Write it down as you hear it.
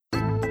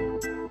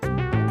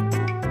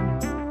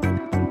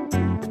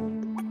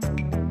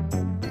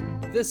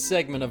This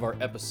segment of our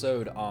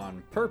episode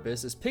on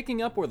purpose is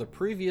picking up where the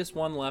previous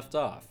one left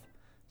off.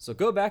 So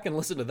go back and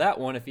listen to that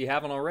one if you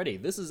haven't already.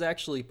 This is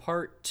actually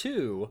part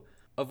 2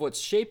 of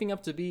what's shaping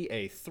up to be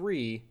a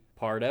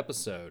 3-part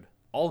episode.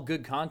 All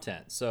good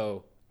content,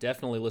 so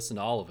definitely listen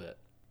to all of it.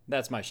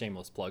 That's my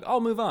shameless plug. I'll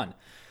move on.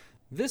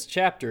 This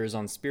chapter is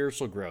on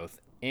spiritual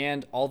growth,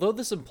 and although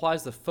this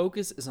implies the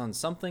focus is on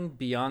something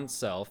beyond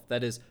self,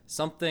 that is,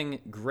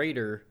 something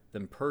greater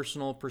than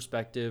personal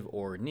perspective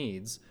or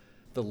needs,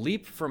 the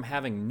leap from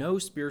having no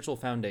spiritual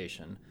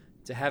foundation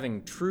to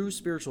having true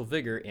spiritual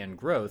vigor and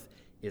growth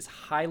is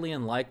highly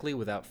unlikely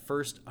without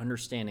first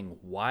understanding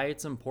why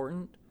it's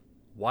important,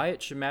 why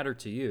it should matter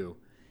to you,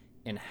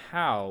 and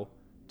how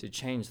to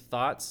change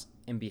thoughts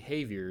and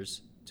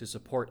behaviors to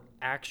support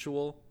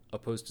actual,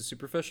 opposed to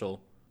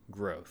superficial,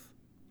 growth.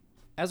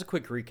 As a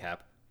quick recap,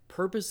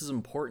 purpose is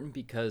important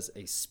because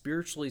a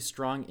spiritually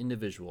strong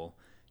individual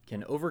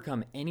can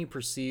overcome any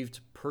perceived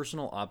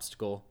personal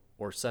obstacle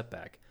or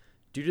setback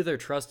due to their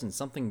trust in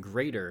something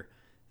greater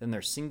than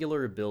their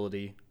singular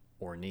ability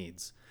or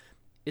needs.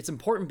 It's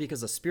important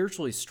because a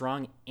spiritually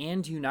strong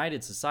and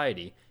united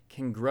society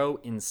can grow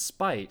in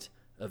spite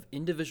of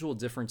individual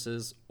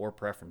differences or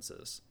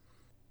preferences.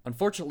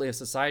 Unfortunately, a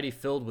society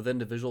filled with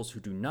individuals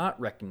who do not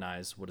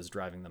recognize what is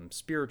driving them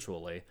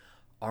spiritually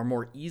are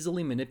more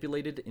easily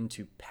manipulated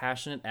into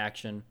passionate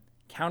action,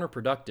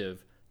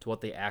 counterproductive to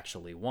what they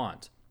actually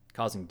want,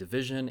 causing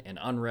division and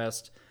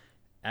unrest,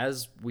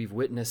 as we've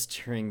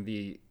witnessed during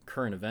the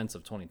current events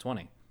of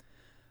 2020.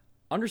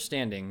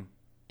 Understanding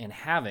and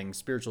having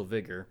spiritual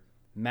vigor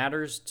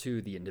matters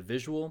to the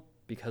individual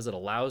because it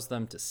allows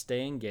them to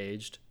stay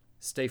engaged,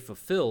 stay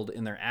fulfilled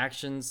in their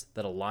actions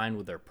that align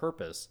with their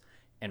purpose,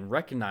 and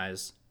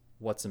recognize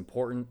what's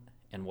important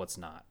and what's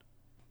not.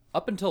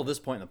 Up until this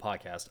point in the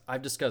podcast,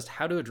 I've discussed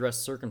how to address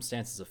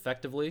circumstances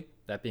effectively,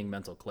 that being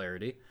mental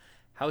clarity,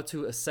 how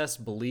to assess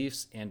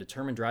beliefs and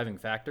determine driving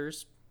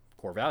factors,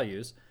 core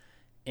values,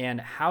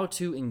 and how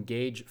to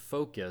engage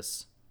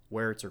focus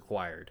where it's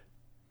required,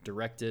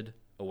 directed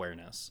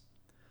awareness.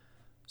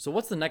 So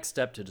what's the next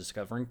step to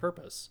discovering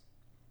purpose?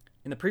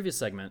 In the previous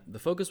segment, the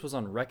focus was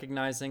on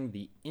recognizing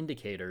the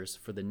indicators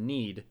for the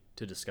need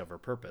to discover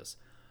purpose.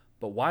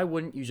 But why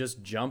wouldn't you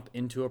just jump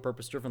into a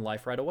purpose-driven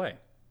life right away?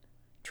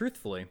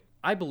 Truthfully,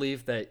 I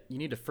believe that you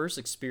need to first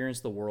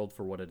experience the world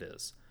for what it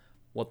is,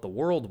 what the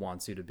world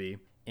wants you to be,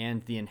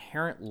 and the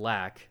inherent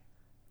lack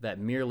that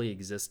merely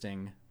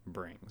existing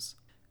brings.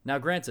 Now,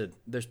 granted,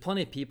 there's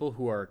plenty of people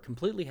who are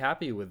completely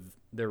happy with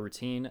their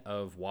routine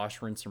of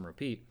wash, rinse, and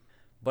repeat,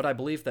 but I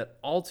believe that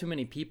all too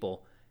many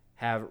people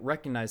have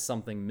recognized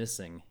something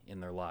missing in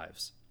their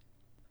lives.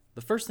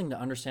 The first thing to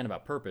understand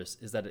about purpose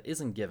is that it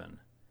isn't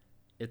given,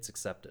 it's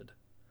accepted.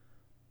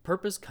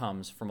 Purpose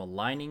comes from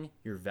aligning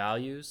your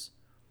values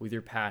with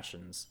your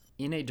passions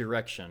in a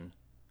direction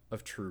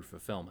of true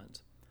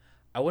fulfillment.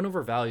 I went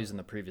over values in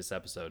the previous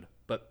episode,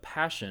 but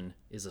passion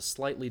is a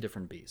slightly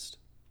different beast.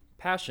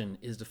 Passion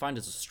is defined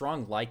as a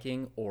strong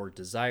liking or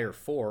desire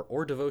for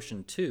or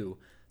devotion to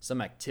some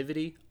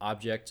activity,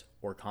 object,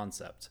 or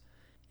concept.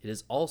 It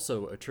is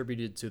also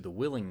attributed to the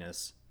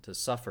willingness to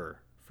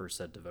suffer for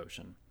said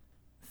devotion.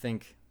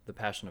 Think the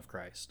Passion of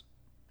Christ.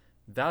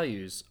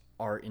 Values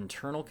are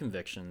internal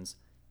convictions,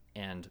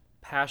 and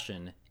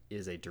passion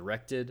is a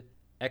directed,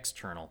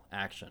 external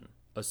action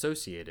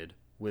associated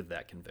with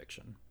that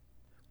conviction.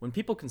 When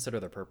people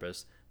consider their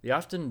purpose, they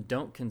often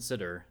don't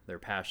consider their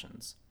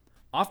passions.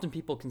 Often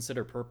people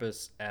consider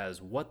purpose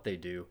as what they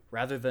do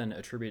rather than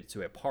attribute it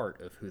to a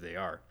part of who they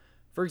are.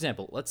 For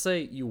example, let's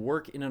say you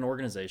work in an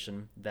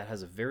organization that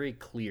has a very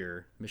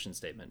clear mission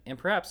statement, and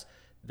perhaps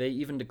they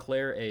even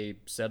declare a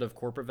set of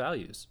corporate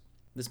values.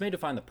 This may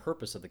define the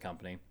purpose of the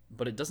company,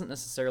 but it doesn't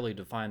necessarily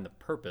define the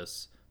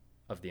purpose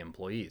of the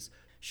employees.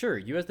 Sure,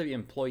 you as the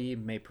employee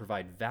may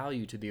provide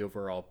value to the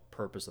overall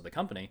purpose of the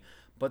company,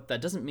 but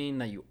that doesn't mean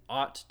that you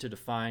ought to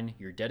define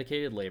your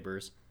dedicated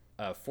labors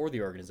for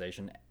the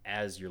organization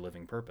as your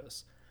living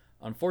purpose.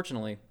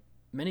 Unfortunately,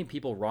 many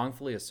people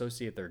wrongfully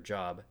associate their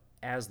job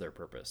as their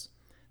purpose.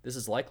 This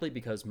is likely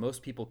because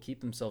most people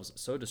keep themselves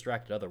so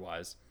distracted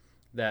otherwise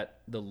that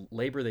the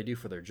labor they do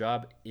for their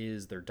job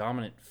is their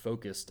dominant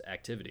focused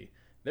activity.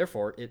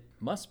 Therefore, it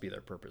must be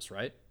their purpose,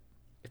 right?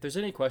 If there's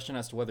any question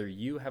as to whether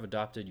you have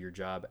adopted your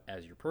job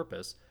as your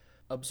purpose,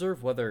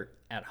 observe whether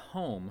at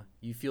home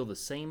you feel the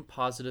same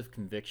positive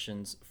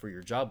convictions for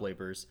your job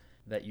labors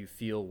that you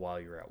feel while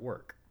you're at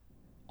work.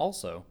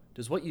 Also,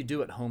 does what you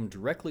do at home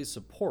directly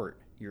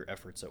support your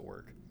efforts at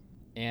work?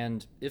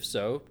 And if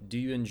so, do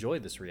you enjoy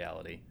this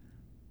reality?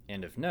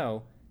 And if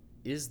no,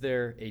 is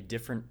there a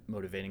different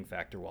motivating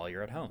factor while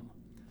you're at home?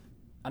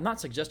 I'm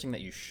not suggesting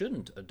that you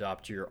shouldn't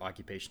adopt your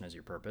occupation as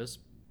your purpose.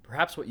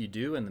 Perhaps what you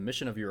do and the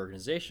mission of your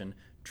organization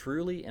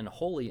truly and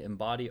wholly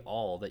embody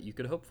all that you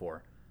could hope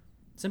for.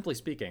 Simply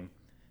speaking,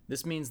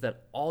 this means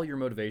that all your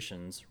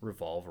motivations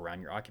revolve around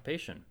your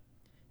occupation.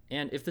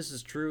 And if this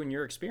is true in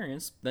your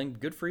experience, then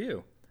good for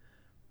you.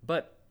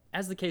 But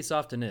as the case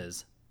often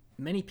is,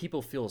 many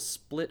people feel a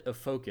split of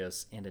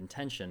focus and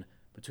intention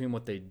between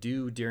what they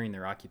do during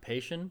their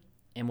occupation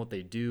and what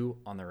they do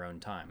on their own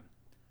time.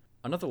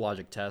 Another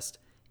logic test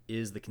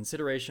is the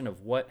consideration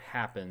of what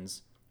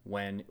happens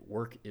when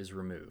work is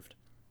removed.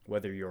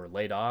 Whether you're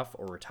laid off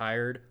or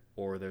retired,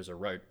 or there's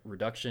a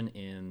reduction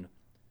in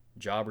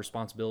job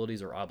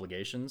responsibilities or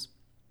obligations,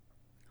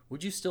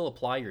 would you still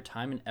apply your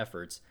time and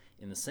efforts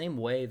in the same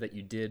way that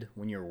you did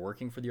when you were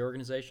working for the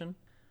organization?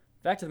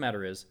 Fact of the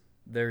matter is,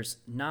 there's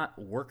not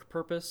work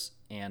purpose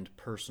and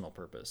personal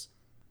purpose.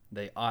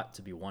 They ought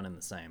to be one and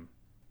the same.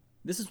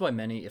 This is why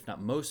many, if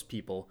not most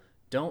people,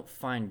 don't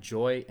find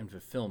joy and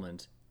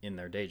fulfillment in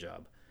their day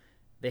job.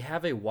 They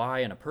have a why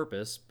and a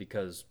purpose,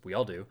 because we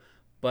all do,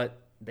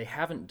 but they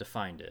haven't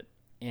defined it,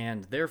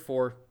 and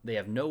therefore they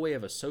have no way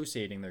of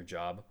associating their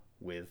job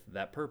with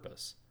that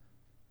purpose.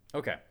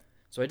 Okay,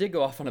 so I did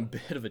go off on a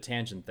bit of a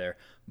tangent there,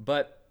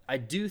 but I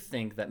do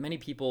think that many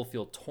people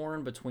feel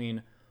torn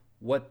between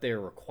what they're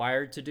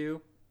required to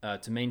do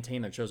to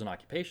maintain their chosen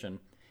occupation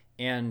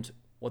and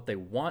what they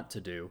want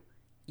to do,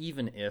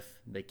 even if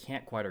they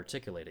can't quite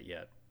articulate it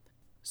yet.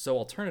 So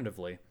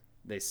alternatively,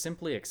 they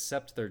simply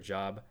accept their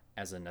job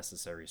as a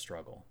necessary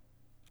struggle,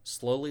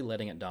 slowly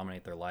letting it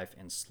dominate their life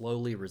and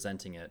slowly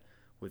resenting it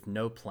with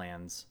no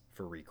plans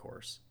for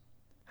recourse.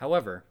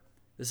 However,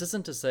 this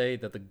isn't to say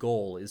that the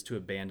goal is to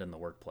abandon the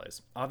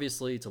workplace.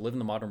 Obviously, to live in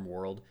the modern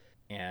world,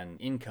 an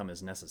income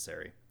is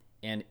necessary,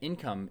 and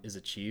income is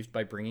achieved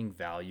by bringing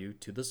value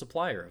to the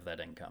supplier of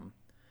that income.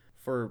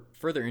 For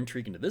further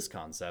intrigue into this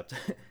concept,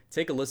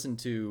 take a listen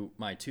to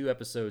my 2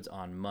 episodes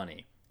on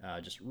money.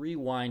 Just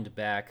rewind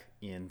back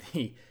in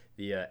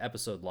the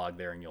episode log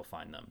there and you'll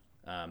find them.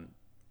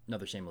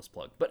 Another shameless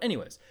plug. But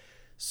anyways,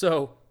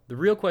 so the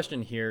real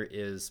question here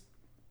is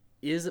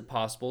it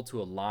possible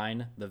to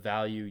align the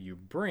value you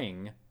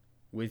bring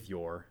with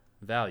your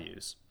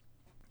values?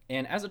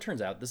 And as it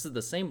turns out, this is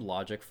the same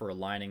logic for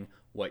aligning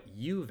what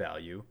you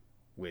value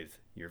with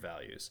your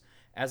values,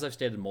 as I've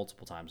stated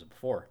multiple times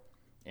before,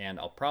 and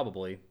I'll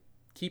probably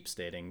keep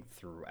stating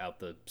throughout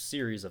the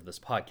series of this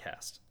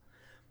podcast.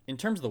 In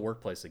terms of the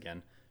workplace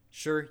again,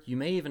 sure, you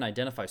may even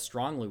identify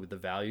strongly with the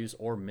values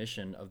or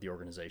mission of the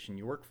organization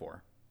you work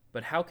for,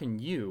 but how can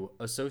you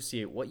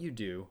associate what you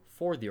do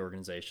for the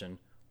organization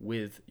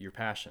with your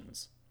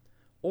passions?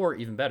 Or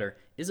even better,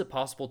 is it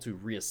possible to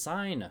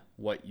reassign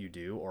what you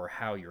do or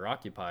how you're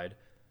occupied,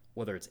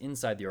 whether it's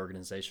inside the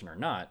organization or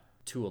not,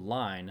 to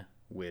align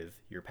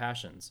with your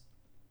passions?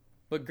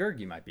 But Gerg,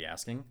 you might be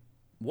asking,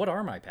 what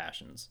are my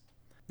passions?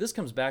 This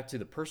comes back to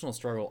the personal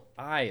struggle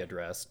I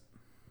addressed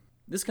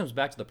in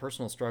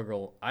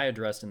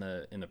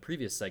the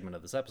previous segment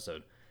of this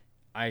episode.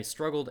 I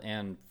struggled,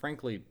 and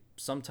frankly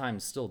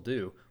sometimes still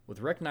do, with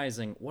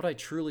recognizing what I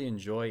truly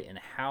enjoy and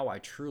how I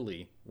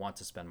truly want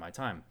to spend my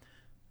time.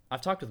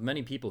 I've talked with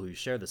many people who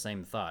share the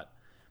same thought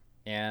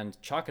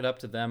and chalk it up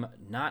to them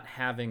not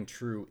having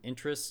true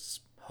interests,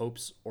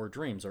 hopes, or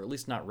dreams, or at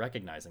least not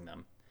recognizing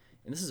them.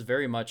 And this is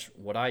very much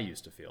what I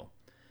used to feel.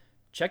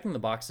 Checking the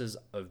boxes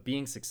of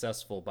being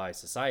successful by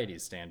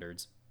society's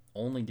standards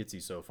only gets you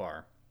so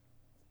far.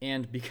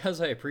 And because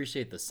I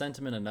appreciate the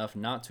sentiment enough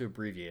not to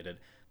abbreviate it,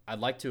 I'd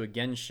like to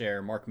again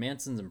share Mark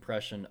Manson's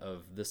impression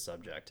of this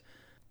subject.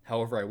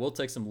 However, I will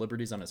take some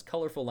liberties on his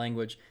colorful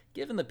language,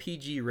 given the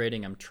PG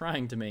rating I'm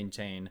trying to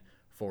maintain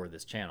for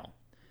this channel.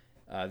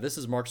 This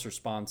is Mark's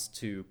response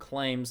to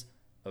claims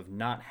of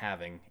not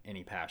having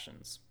any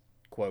passions.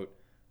 Quote,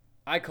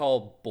 "I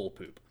call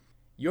bullpoop.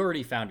 You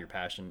already found your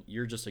passion,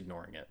 you're just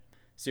ignoring it.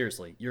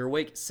 Seriously, you're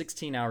awake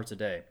 16 hours a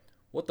day.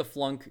 What the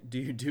flunk do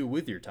you do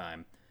with your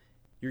time?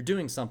 You're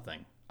doing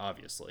something,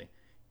 obviously.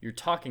 You're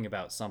talking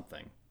about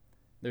something.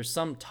 There's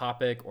some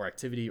topic or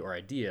activity or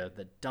idea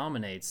that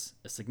dominates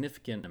a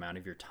significant amount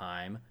of your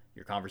time,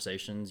 your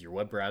conversations, your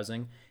web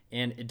browsing,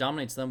 and it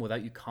dominates them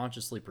without you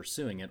consciously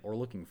pursuing it or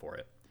looking for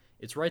it.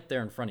 It's right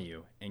there in front of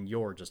you, and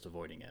you're just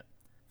avoiding it.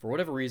 For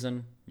whatever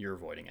reason, you're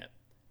avoiding it.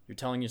 You're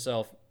telling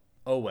yourself,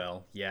 oh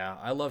well, yeah,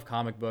 I love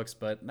comic books,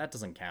 but that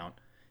doesn't count.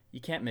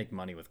 You can't make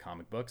money with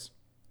comic books.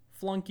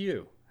 Flunk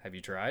you. Have you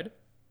tried?"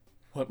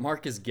 What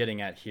Mark is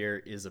getting at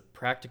here is a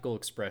practical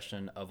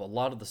expression of a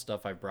lot of the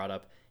stuff I've brought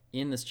up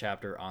in this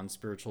chapter on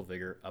spiritual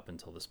vigor up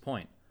until this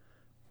point.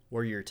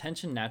 Where your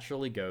attention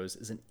naturally goes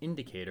is an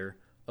indicator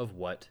of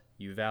what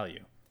you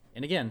value.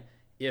 And again,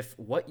 if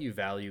what you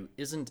value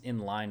isn't in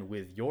line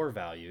with your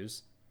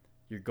values,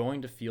 you're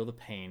going to feel the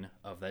pain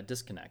of that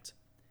disconnect.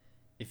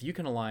 If you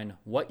can align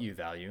what you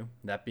value,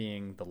 that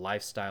being the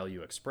lifestyle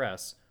you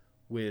express,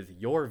 with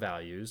your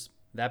values,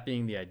 that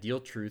being the ideal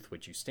truth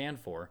which you stand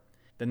for,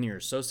 then your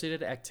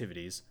associated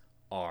activities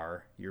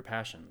are your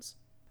passions.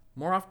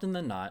 More often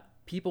than not,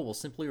 people will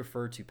simply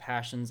refer to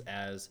passions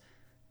as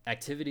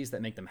activities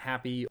that make them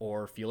happy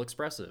or feel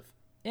expressive.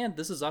 And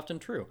this is often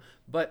true,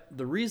 but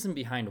the reason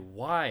behind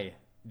why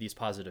these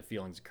positive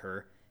feelings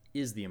occur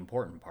is the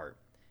important part.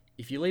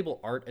 If you label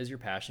art as your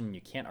passion and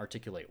you can't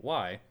articulate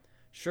why,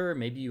 sure,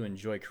 maybe you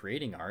enjoy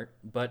creating art,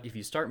 but if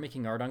you start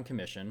making art on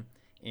commission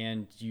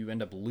and you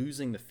end up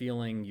losing the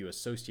feeling you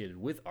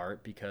associated with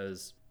art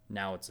because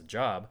now it's a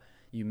job,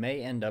 you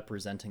may end up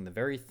resenting the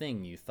very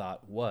thing you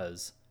thought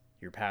was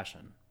your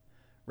passion.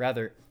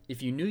 Rather,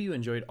 if you knew you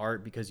enjoyed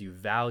art because you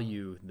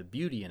value the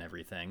beauty in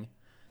everything,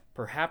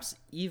 perhaps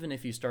even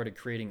if you started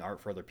creating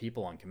art for other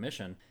people on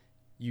commission,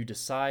 you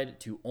decide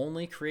to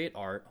only create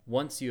art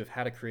once you have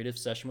had a creative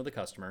session with a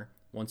customer,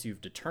 once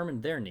you've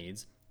determined their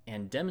needs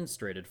and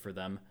demonstrated for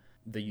them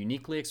the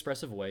uniquely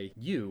expressive way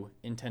you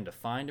intend to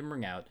find and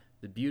bring out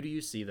the beauty you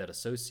see that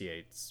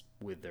associates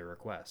with their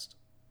request.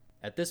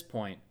 At this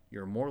point,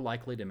 you're more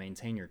likely to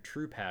maintain your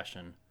true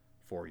passion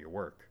for your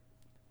work.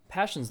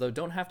 Passions, though,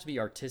 don't have to be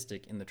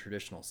artistic in the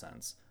traditional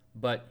sense,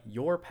 but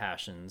your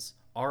passions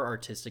are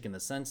artistic in the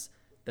sense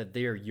that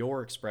they are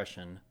your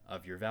expression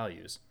of your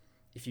values.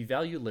 If you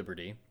value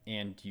liberty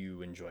and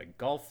you enjoy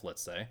golf,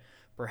 let's say,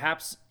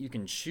 perhaps you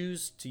can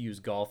choose to use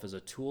golf as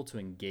a tool to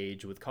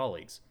engage with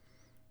colleagues,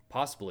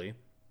 possibly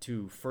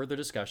to further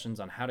discussions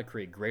on how to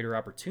create greater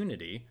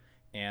opportunity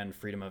and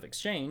freedom of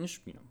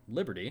exchange,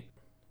 liberty,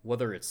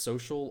 whether it's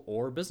social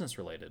or business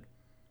related.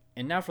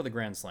 And now for the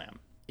Grand Slam.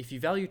 If you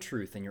value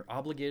truth and you're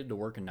obligated to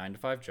work a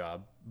 9-to-5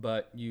 job,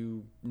 but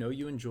you know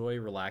you enjoy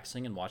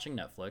relaxing and watching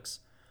Netflix,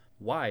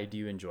 why do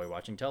you enjoy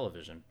watching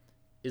television?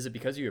 Is it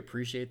because you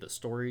appreciate the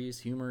stories,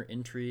 humor,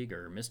 intrigue,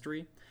 or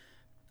mystery?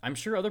 I'm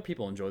sure other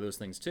people enjoy those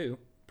things too.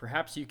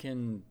 Perhaps you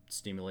can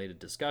stimulate a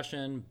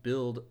discussion,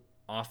 build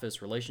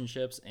office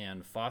relationships,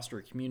 and foster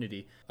a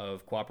community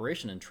of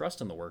cooperation and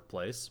trust in the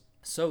workplace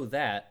so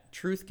that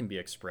truth can be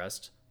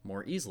expressed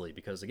more easily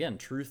because, again,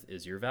 truth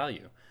is your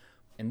value.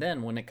 And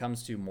then when it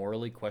comes to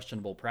morally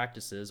questionable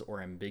practices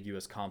or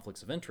ambiguous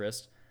conflicts of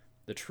interest,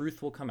 the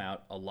truth will come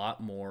out a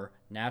lot more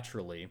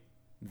naturally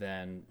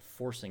than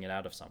forcing it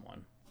out of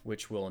someone,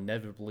 which will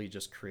inevitably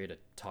just create a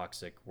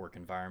toxic work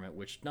environment,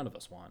 which none of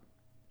us want.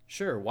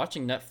 Sure,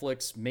 watching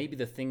Netflix may be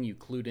the thing you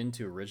clued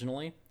into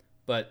originally,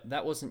 but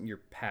that wasn't your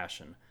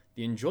passion.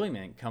 The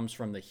enjoyment comes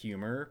from the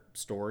humor,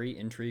 story,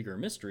 intrigue, or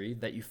mystery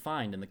that you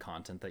find in the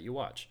content that you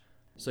watch.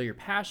 So your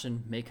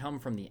passion may come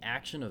from the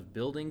action of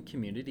building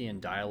community and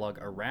dialogue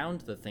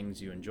around the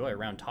things you enjoy,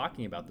 around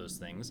talking about those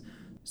things,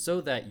 so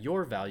that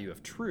your value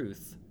of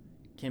truth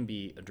can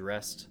be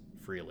addressed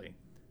freely.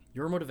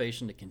 Your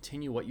motivation to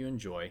continue what you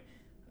enjoy,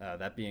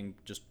 that being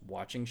just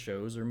watching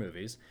shows or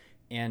movies,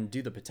 and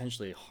do the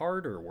potentially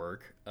harder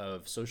work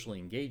of socially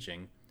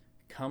engaging,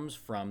 comes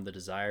from the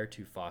desire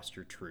to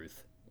foster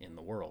truth in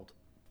the world.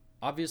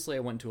 Obviously, I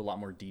went into a lot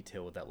more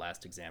detail with that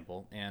last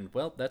example, and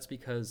well, that's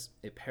because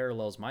it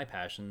parallels my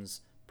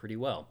passions pretty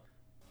well.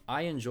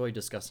 I enjoy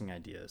discussing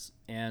ideas,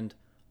 and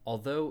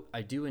although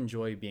I do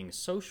enjoy being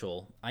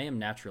social, I am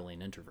naturally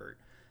an introvert.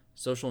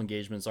 Social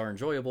engagements are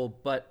enjoyable,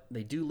 but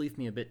they do leave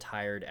me a bit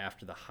tired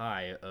after the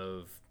high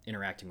of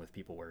interacting with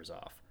people wears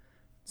off.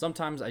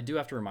 Sometimes I do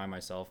have to remind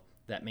myself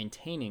that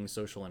maintaining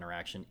social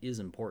interaction is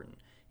important,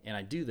 and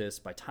I do this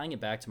by tying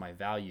it back to my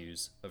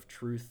values of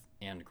truth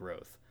and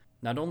growth.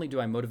 Not only do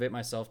I motivate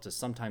myself to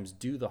sometimes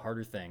do the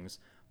harder things,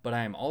 but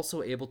I am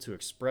also able to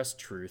express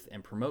truth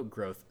and promote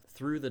growth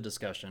through the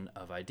discussion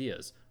of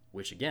ideas,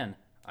 which again,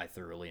 I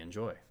thoroughly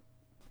enjoy.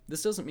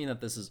 This doesn't mean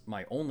that this is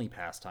my only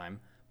pastime,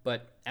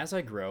 but as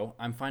I grow,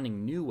 I'm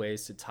finding new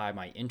ways to tie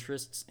my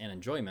interests and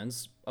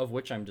enjoyments, of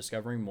which I'm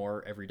discovering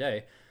more every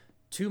day,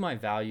 to my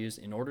values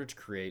in order to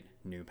create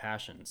new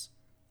passions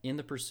in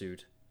the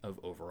pursuit of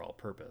overall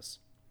purpose.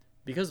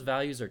 Because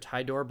values are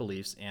tied to our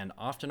beliefs and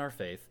often our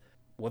faith,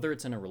 whether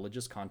it's in a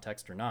religious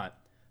context or not,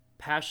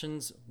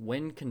 passions,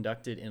 when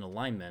conducted in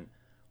alignment,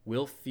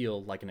 will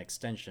feel like an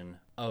extension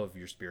of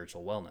your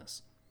spiritual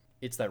wellness.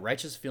 It's that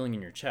righteous feeling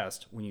in your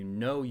chest when you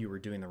know you are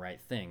doing the right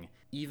thing,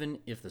 even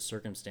if the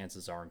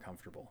circumstances are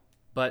uncomfortable.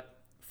 But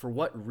for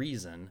what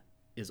reason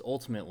is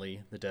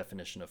ultimately the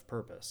definition of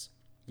purpose.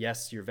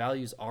 Yes, your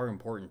values are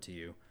important to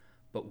you,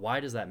 but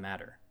why does that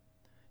matter?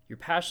 Your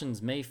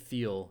passions may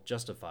feel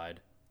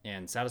justified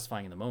and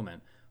satisfying in the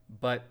moment,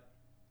 but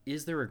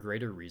is there a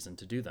greater reason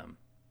to do them?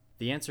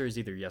 The answer is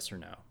either yes or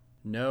no.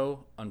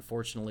 No,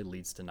 unfortunately,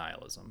 leads to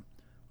nihilism,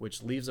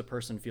 which leaves a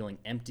person feeling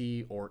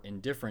empty or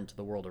indifferent to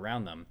the world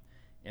around them,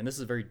 and this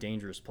is a very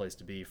dangerous place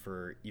to be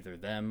for either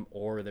them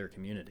or their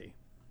community.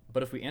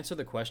 But if we answer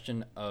the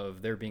question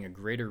of there being a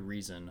greater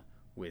reason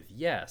with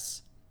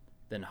yes,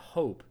 then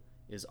hope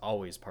is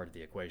always part of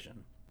the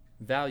equation.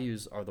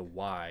 Values are the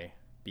why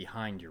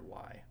behind your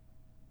why,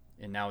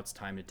 and now it's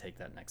time to take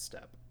that next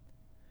step.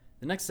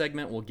 The next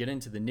segment will get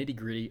into the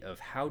nitty-gritty of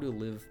how to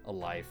live a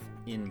life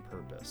in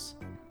purpose.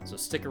 So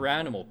stick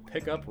around and we'll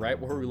pick up right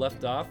where we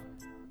left off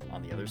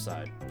on the other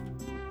side.